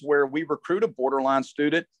times where we recruit a borderline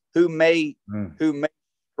student who may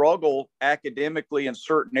struggle academically in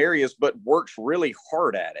certain areas, but works really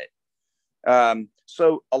hard at it.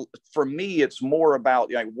 So for me, it's more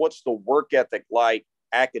about what's the work ethic like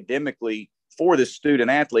academically for the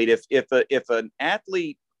student athlete. If an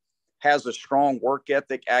athlete has a strong work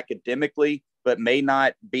ethic academically, but may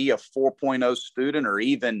not be a 4.0 student, or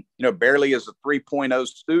even, barely as a 3.0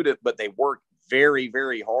 student, but they work very,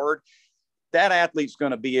 very hard, that athlete's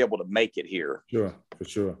going to be able to make it here. Sure, for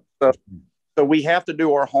sure. So we have to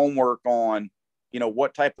do our homework on,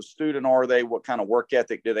 what type of student are they? What kind of work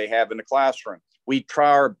ethic do they have in the classroom? We try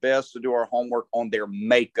our best to do our homework on their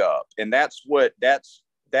makeup. And that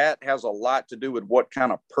has a lot to do with what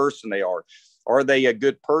kind of person they are. Are they a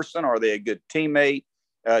good person? Are they a good teammate?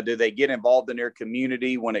 Do they get involved in their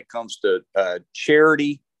community when it comes to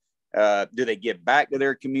charity? Do they give back to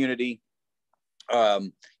their community?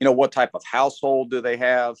 What type of household do they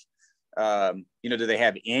have? Do they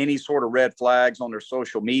have any sort of red flags on their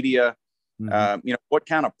social media? What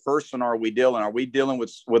kind of person are we dealing? Are we dealing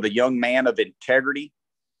with a young man of integrity?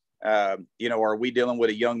 Are we dealing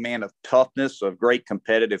with a young man of toughness, of great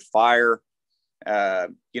competitive fire?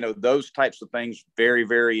 Those types of things, very,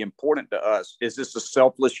 very important to us. Is this a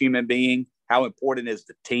selfless human being? How important is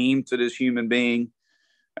the team to this human being?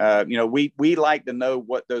 We like to know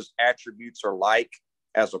what those attributes are like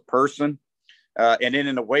as a person. And then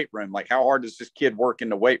in the weight room, like how hard does this kid work in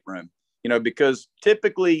the weight room? Because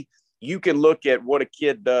typically you can look at what a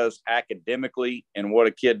kid does academically and what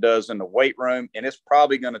a kid does in the weight room, and it's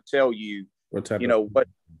probably going to tell you,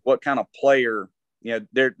 what kind of player.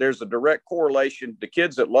 There's a direct correlation. The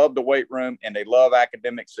kids that love the weight room and they love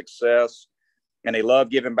academic success and they love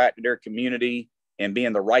giving back to their community and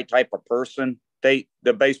being the right type of person, the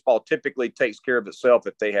baseball typically takes care of itself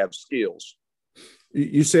if they have skills.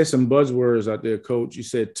 You said some buzzwords out there, Coach. You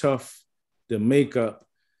said tough, the makeup,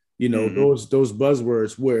 those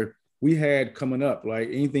buzzwords where we had coming up, like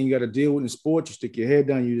anything you got to deal with in sports, you stick your head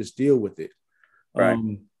down, you just deal with it. Right.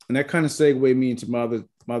 And that kind of segued me into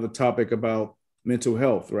my other topic about mental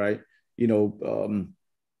health, right?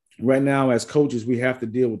 Right now as coaches, we have to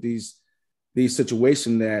deal with these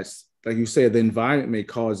situations that's, like you said, the environment may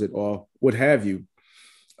cause it or what have you.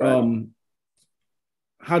 Right.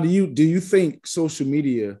 How do you think social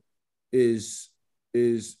media is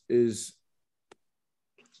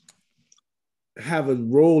have a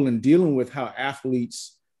role in dealing with how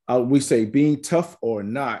athletes, we say, being tough or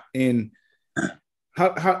not, and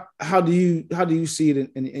how do you see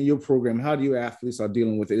it in your program? How do your athletes are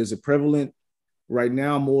dealing with it? Is it prevalent right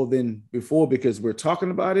now more than before because we're talking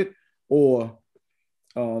about it, or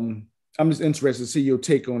I'm just interested to see your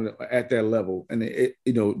take on it at that level, and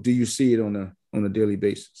do you see it on a daily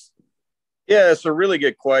basis? Yeah, it's a really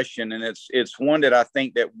good question, and it's one that I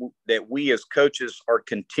think that we as coaches are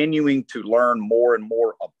continuing to learn more and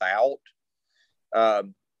more about.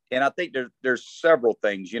 And I think there's several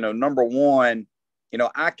things. Number one,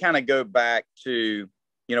 I kind of go back to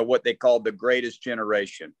what they call the greatest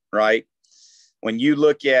generation, right? When you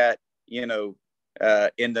look at in the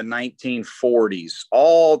 1940s,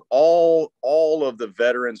 all of the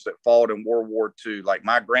veterans that fought in World War II, like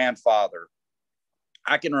my grandfather.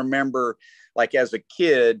 I can remember, like as a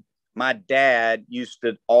kid, my dad used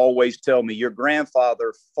to always tell me, your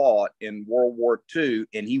grandfather fought in World War II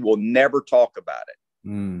and he will never talk about it.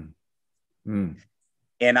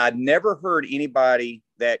 And I'd never heard anybody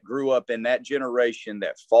that grew up in that generation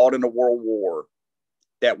that fought in the World War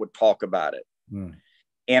that would talk about it.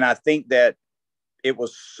 And I think that it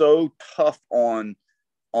was so tough on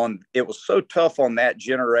that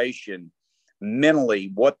generation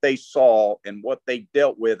mentally, what they saw and what they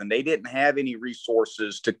dealt with, and they didn't have any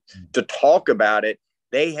resources to talk about it.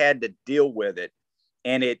 They had to deal with it,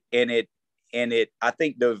 and it I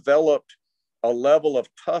think developed a level of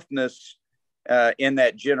toughness in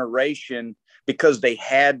that generation because they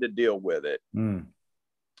had to deal with it.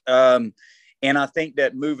 And I think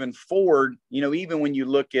that moving forward, even when you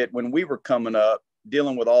look at when we were coming up,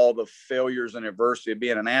 dealing with all the failures and adversity of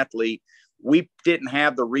being an athlete, we didn't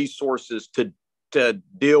have the resources to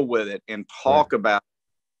deal with it and talk about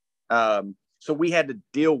it. So we had to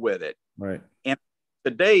deal with it. Right. And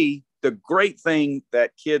today, the great thing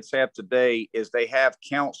that kids have today is they have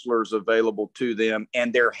counselors available to them.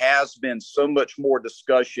 And there has been so much more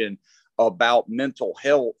discussion about mental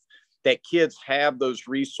health that kids have those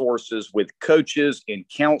resources with coaches and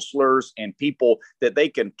counselors and people that they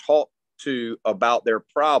can talk to about their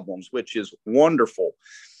problems, which is wonderful.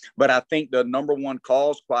 But I think the number one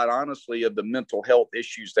cause, quite honestly, of the mental health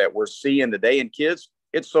issues that we're seeing today in kids,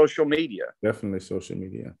 it's social media. Definitely social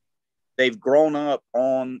media. They've grown up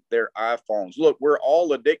on their iPhones. Look, we're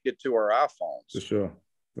all addicted to our iPhones. For sure.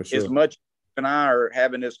 For sure. As much as you and I are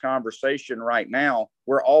having this conversation right now,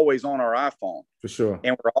 we're always on our iPhone. For sure.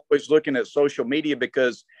 And we're always looking at social media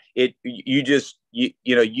because you just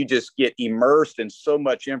get immersed in so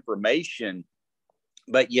much information.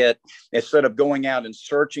 But yet, instead of going out and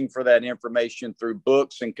searching for that information through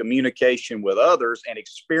books and communication with others and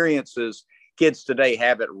experiences, kids today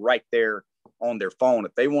have it right there on their phone.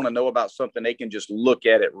 If they want to know about something, they can just look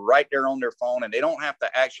at it right there on their phone, and they don't have to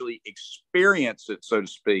actually experience it, so to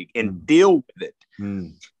speak, and deal with it.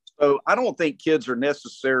 So I don't think kids are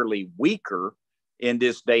necessarily weaker in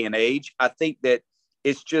this day and age. I think that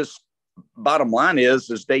it's just, bottom line is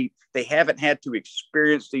they haven't had to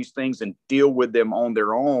experience these things and deal with them on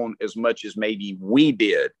their own as much as maybe we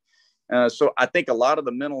did. So I think a lot of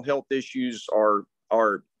the mental health issues are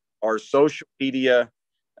social media.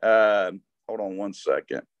 Hold on one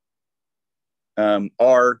second. Had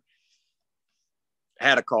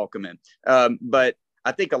a call come in. But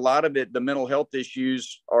I think a lot of it, the mental health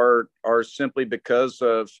issues are simply because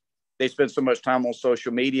of they spend so much time on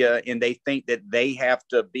social media, and they think that they have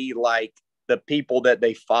to be like the people that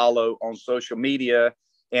they follow on social media,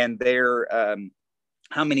 and their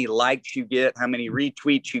how many likes you get, how many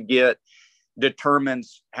retweets you get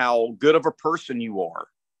determines how good of a person you are.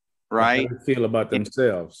 Right. How they feel about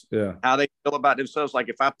themselves. Yeah. How they feel about themselves. Like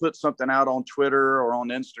if I put something out on Twitter or on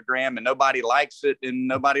Instagram and nobody likes it, and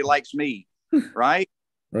nobody likes me. Right.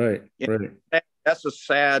 Right. Right. That's a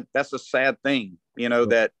sad thing,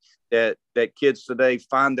 that kids today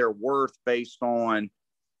find their worth based on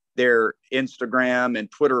their Instagram and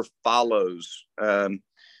Twitter follows.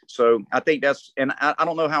 So I think and I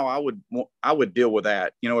don't know how I would deal with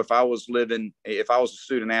that. If I was a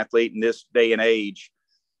student athlete in this day and age,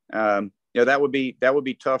 that would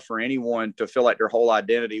be tough for anyone to feel like their whole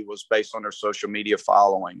identity was based on their social media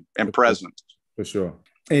following and presence. For sure.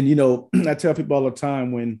 And, I tell people all the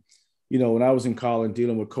time when I was in college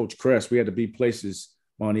dealing with Coach Kress, we had to be places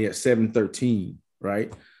on at 7:13,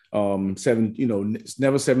 right? It's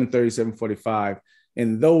never 7:30, 7:45.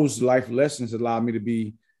 And those life lessons allowed me to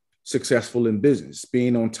be successful in business,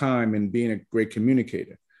 being on time and being a great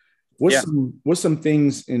communicator. What's some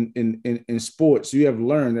things in sports you have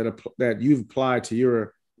learned that you've applied to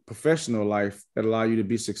your professional life that allow you to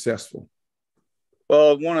be successful?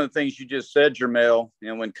 Well, one of the things you just said, Jermel,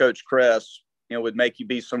 when Coach Kress, would make you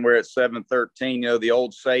be somewhere at 7:13, the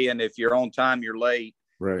old saying, if you're on time, you're late.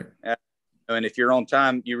 Right. And if you're on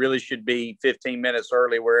time, you really should be 15 minutes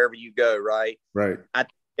early wherever you go. Right. Right. I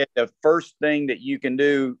think the first thing that you can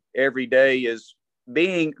do every day is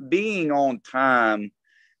being on time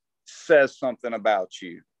says something about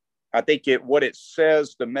you. I think what it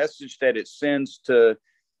says, the message that it sends to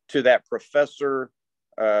that professor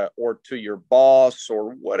or to your boss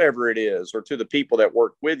or whatever it is, or to the people that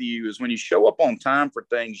work with you, is when you show up on time for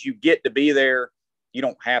things, you get to be there. You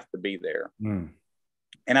don't have to be there.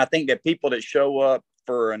 And I think that people that show up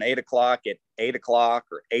for an 8 o'clock at 8 o'clock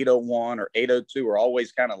or 8:01 or 8:02 are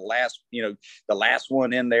always kind of the last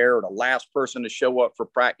one in there, or the last person to show up for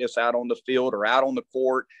practice out on the field or out on the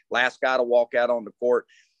court, last guy to walk out on the court.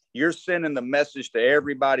 You're sending the message to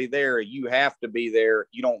everybody there. You have to be there.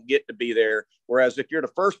 You don't get to be there. Whereas if you're the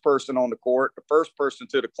first person on the court, the first person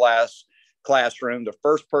to the classroom, the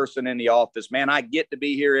first person in the office, man, I get to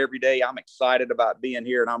be here every day. I'm excited about being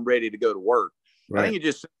here and I'm ready to go to work. Right. I think it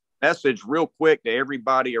just sends a message real quick to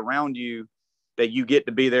everybody around you that you get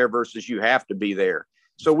to be there versus you have to be there.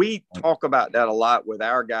 So we talk about that a lot with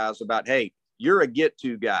our guys about, hey, you're a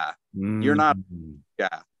get-to guy. You're not a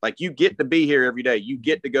guy. Like, you get to be here every day. You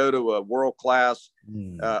get to go to a world-class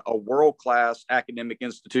academic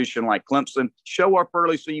institution like Clemson. Show up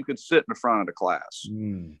early so you can sit in the front of the class.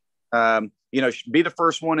 Be the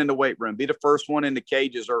first one in the weight room. Be the first one in the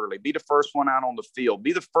cages early. Be the first one out on the field.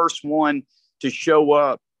 Be the first one to show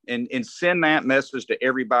up and send that message to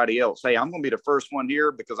everybody else. Hey, I'm going to be the first one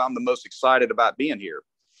here because I'm the most excited about being here.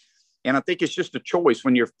 And I think it's just a choice.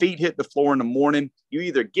 When your feet hit the floor in the morning, you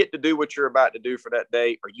either get to do what you're about to do for that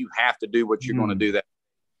day, or you have to do what you're going to do that.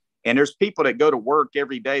 And there's people that go to work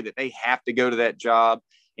every day that they have to go to that job.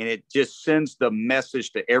 And it just sends the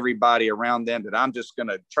message to everybody around them that I'm just going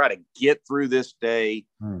to try to get through this day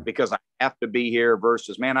because I have to be here,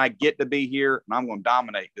 versus, man, I get to be here and I'm going to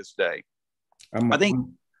dominate this day. I think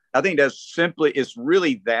I think it's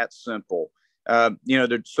really that simple.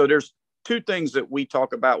 So there's two things that we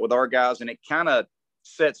talk about with our guys, and it kind of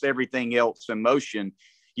sets everything else in motion.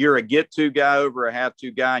 You're a get-to guy over a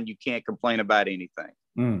have-to guy, and you can't complain about anything.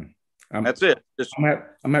 That's it.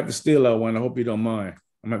 I'm at the steal that one. I hope you don't mind.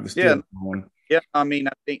 I'm at the steal that one. Yeah, I mean,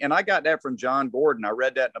 I think, and I got that from John Gordon. I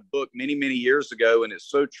read that in a book many, many years ago, and it's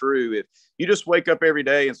so true. If you just wake up every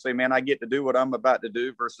day and say, man, I get to do what I'm about to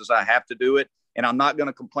do versus I have to do it, and I'm not going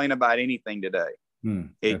to complain about anything today.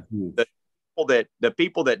 The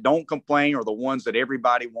people that don't complain are the ones that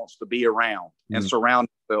everybody wants to be around and surround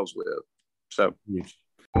themselves with. So.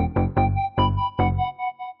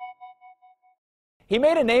 He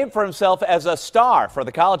made a name for himself as a star for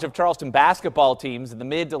the College of Charleston basketball teams in the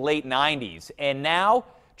mid to late 90s. And now,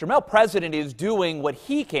 Jermel president is doing what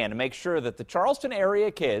he can to make sure that the Charleston area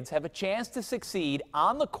kids have a chance to succeed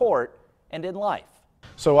on the court and in life.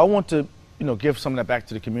 So I want to, give some of that back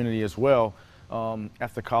to the community as well.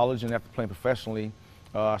 After college and after playing professionally,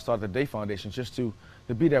 I started the Day Foundation just to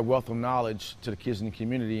be that wealth of knowledge to the kids in the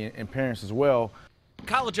community and parents as well.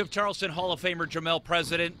 College of Charleston Hall of Famer Jermel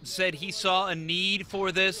president said he saw a need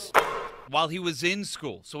for this while he was in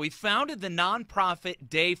school. So he founded the nonprofit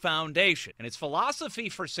Day Foundation. And its philosophy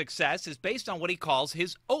for success is based on what he calls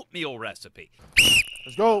his oatmeal recipe.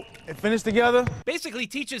 Let's go and finish together. Basically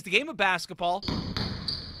teaches the game of basketball,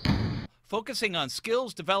 focusing on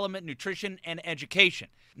skills, development, nutrition, and education.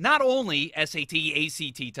 Not only SAT,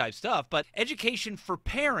 ACT type stuff, but education for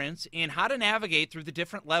parents in how to navigate through the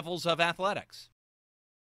different levels of athletics.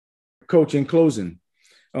 Coach, in closing,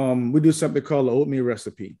 we do something called the oatmeal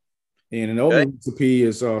recipe. And an oatmeal recipe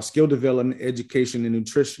is skill development, education, and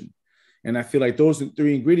nutrition. And I feel like those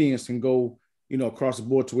three ingredients can go, across the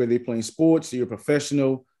board to where they're playing sports, you're a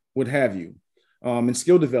professional, what have you. And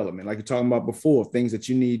skill development, like you're talking about before, things that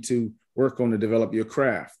you need to work on to develop your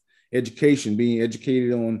craft. Education, being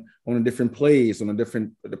educated on the different plays, on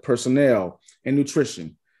the personnel, and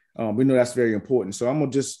nutrition. We know that's very important. So I'm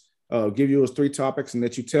going to just give you those three topics and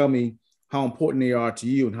let you tell me how important they are to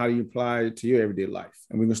you and how you apply it to your everyday life.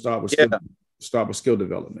 And we're going to start with skill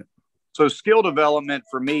development. So skill development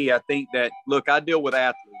for me, I think that, look, I deal with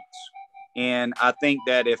athletes, and I think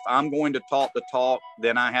that if I'm going to talk the talk,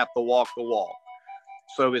 then I have to walk the walk.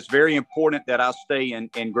 So it's very important that I stay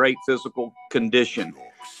in great physical condition.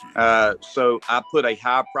 So I put a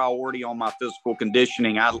high priority on my physical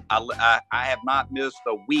conditioning. I have not missed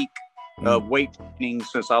a week of weight training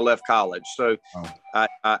since I left college. So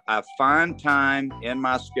I find time in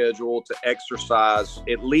my schedule to exercise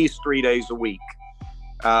at least 3 days a week.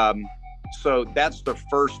 So that's the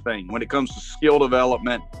first thing. When it comes to skill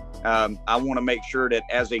development, I want to make sure that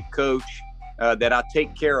as a coach, that I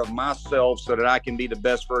take care of myself so that I can be the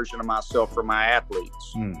best version of myself for my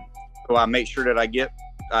athletes. So I make sure that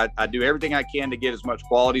I do everything I can to get as much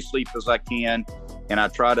quality sleep as I can. And I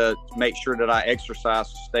try to make sure that I exercise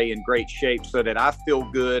to stay in great shape so that I feel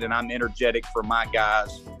good and I'm energetic for my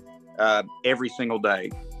guys every single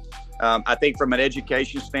day. I think from an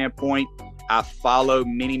education standpoint, I follow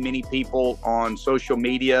many, many people on social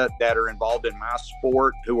media that are involved in my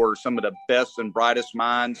sport who are some of the best and brightest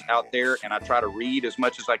minds out there. And I try to read as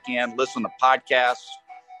much as I can, listen to podcasts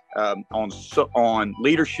on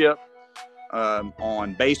leadership,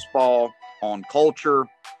 on baseball, on culture.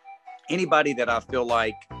 Anybody that I feel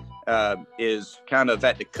like is kind of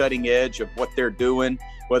at the cutting edge of what they're doing,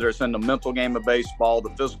 whether it's in the mental game of baseball, the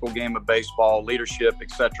physical game of baseball, leadership,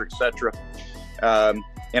 et cetera, et cetera.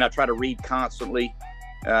 And I try to read constantly.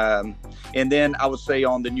 And then I would say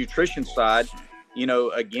on the nutrition side,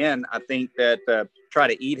 again, I think that try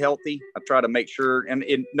to eat healthy. I try to make sure, and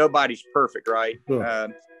nobody's perfect, right? Sure.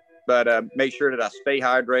 But make sure that I stay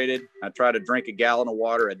hydrated. I try to drink a gallon of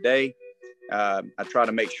water a day. I try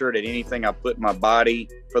to make sure that anything I put in my body,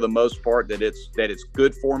 for the most part, that it's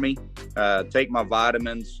good for me. Take my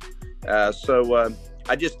vitamins. So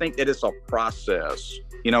I just think that it's a process.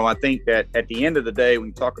 I think that at the end of the day, when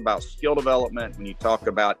you talk about skill development, when you talk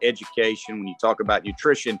about education, when you talk about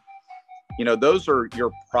nutrition, those are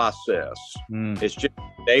your process. It's just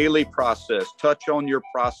a daily process. Touch on your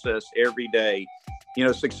process every day.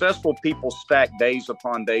 Successful people stack days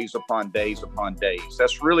upon days upon days upon days.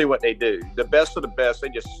 That's really what they do. The best of the best,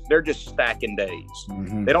 they're just stacking days.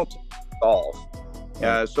 They don't take it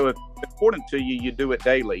off. So if it's important to you, you do it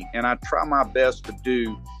daily. And I try my best to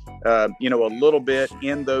do, a little bit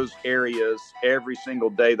in those areas every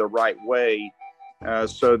single day the right way,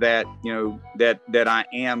 so that, that I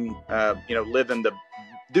am,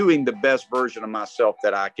 doing the best version of myself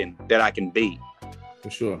that I can be. For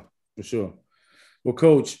sure. Well,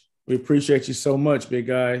 Coach, we appreciate you so much, big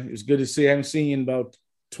guy. It's good to see you. I haven't seen you in about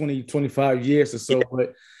 20, 25 years or so,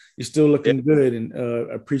 but you're still looking good. And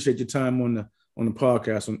appreciate your time on the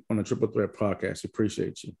podcast, on the Triple Threat podcast.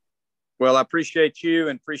 Appreciate you. Well, I appreciate you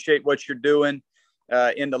and appreciate what you're doing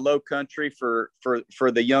in the Low Country for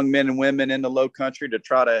the young men and women in the Low Country to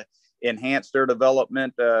try to enhance their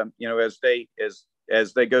development,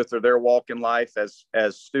 as they go through their walk in life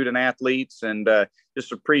as student athletes, and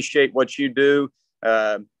just appreciate what you do.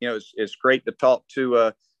 It's great to talk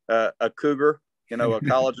to a Cougar, a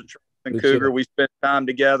college of Charleston Cougar. Sure. We spent time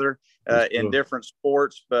together in different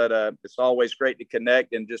sports, but it's always great to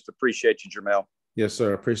connect, and just appreciate you, Jermel. Yes,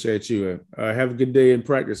 sir. Appreciate you. Have a good day in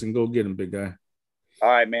practice and go get them, big guy. All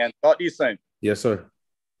right, man. Talk to you soon. Yes, sir.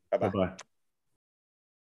 Bye-bye. Bye-bye.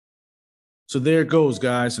 So there it goes,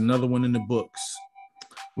 guys. Another one in the books.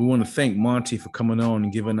 We want to thank Monte for coming on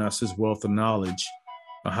and giving us his wealth of knowledge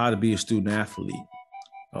on how to be a student athlete.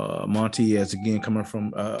 Monte, as again, coming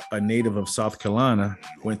from a native of South Carolina,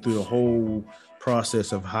 went through the whole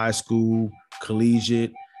process of high school,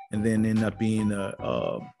 collegiate, and then ended up being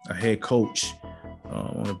a head coach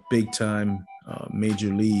on a big-time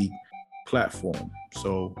major league platform.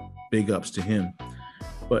 So big ups to him.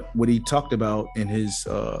 But what he talked about in his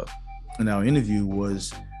in our interview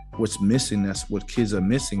was what's missing. That's what kids are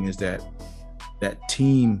missing, is that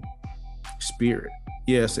team spirit.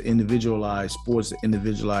 Yes, an individualized sports, an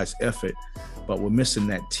individualized effort, but we're missing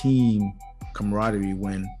that team camaraderie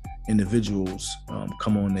when individuals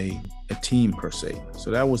come on a team per se.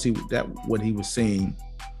 So that was what he was saying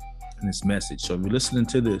in this message. So if you're listening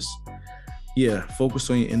to this, focus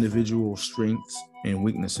on your individual strengths and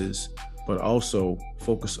weaknesses, but also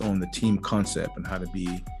focus on the team concept and how to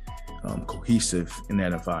be cohesive in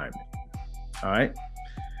that environment. All right.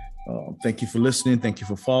 Thank you for listening. Thank you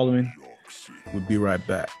for following. We'll be right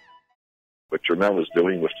back. What Jermel is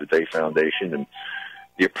doing with the Day Foundation and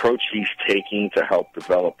the approach he's taking to help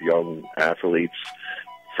develop young athletes,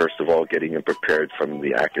 first of all, getting them prepared from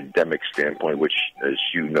the academic standpoint, which, as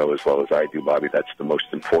you know as well as I do, Bobby, that's the most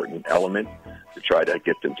important element, to try to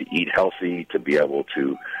get them to eat healthy, to be able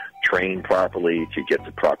to train properly, to get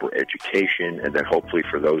the proper education, and then hopefully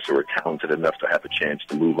for those who are talented enough to have a chance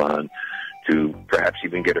to move on to perhaps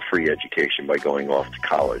even get a free education by going off to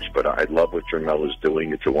college. But I love what Jermel is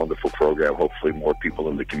doing. It's a wonderful program. Hopefully more people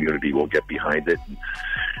in the community will get behind it,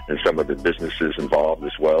 and some of the businesses involved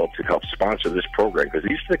as well, to help sponsor this program, because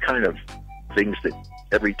these are the kind of things that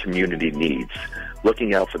every community needs,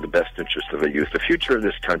 looking out for the best interest of the youth. The future of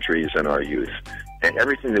this country is in our youth, and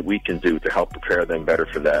everything that we can do to help prepare them better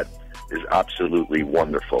for that is absolutely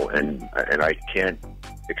wonderful. And I can't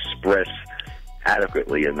express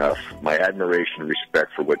adequately enough my admiration and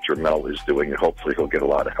respect for what Jermel is doing, and hopefully he'll get a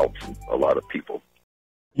lot of help from a lot of people.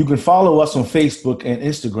 You can follow us on Facebook and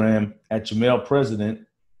Instagram at Jermel President,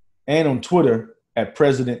 and on Twitter at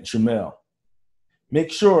President Jermel.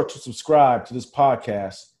 Make sure to subscribe to this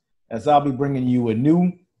podcast, as I'll be bringing you a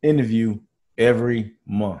new interview every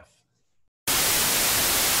month.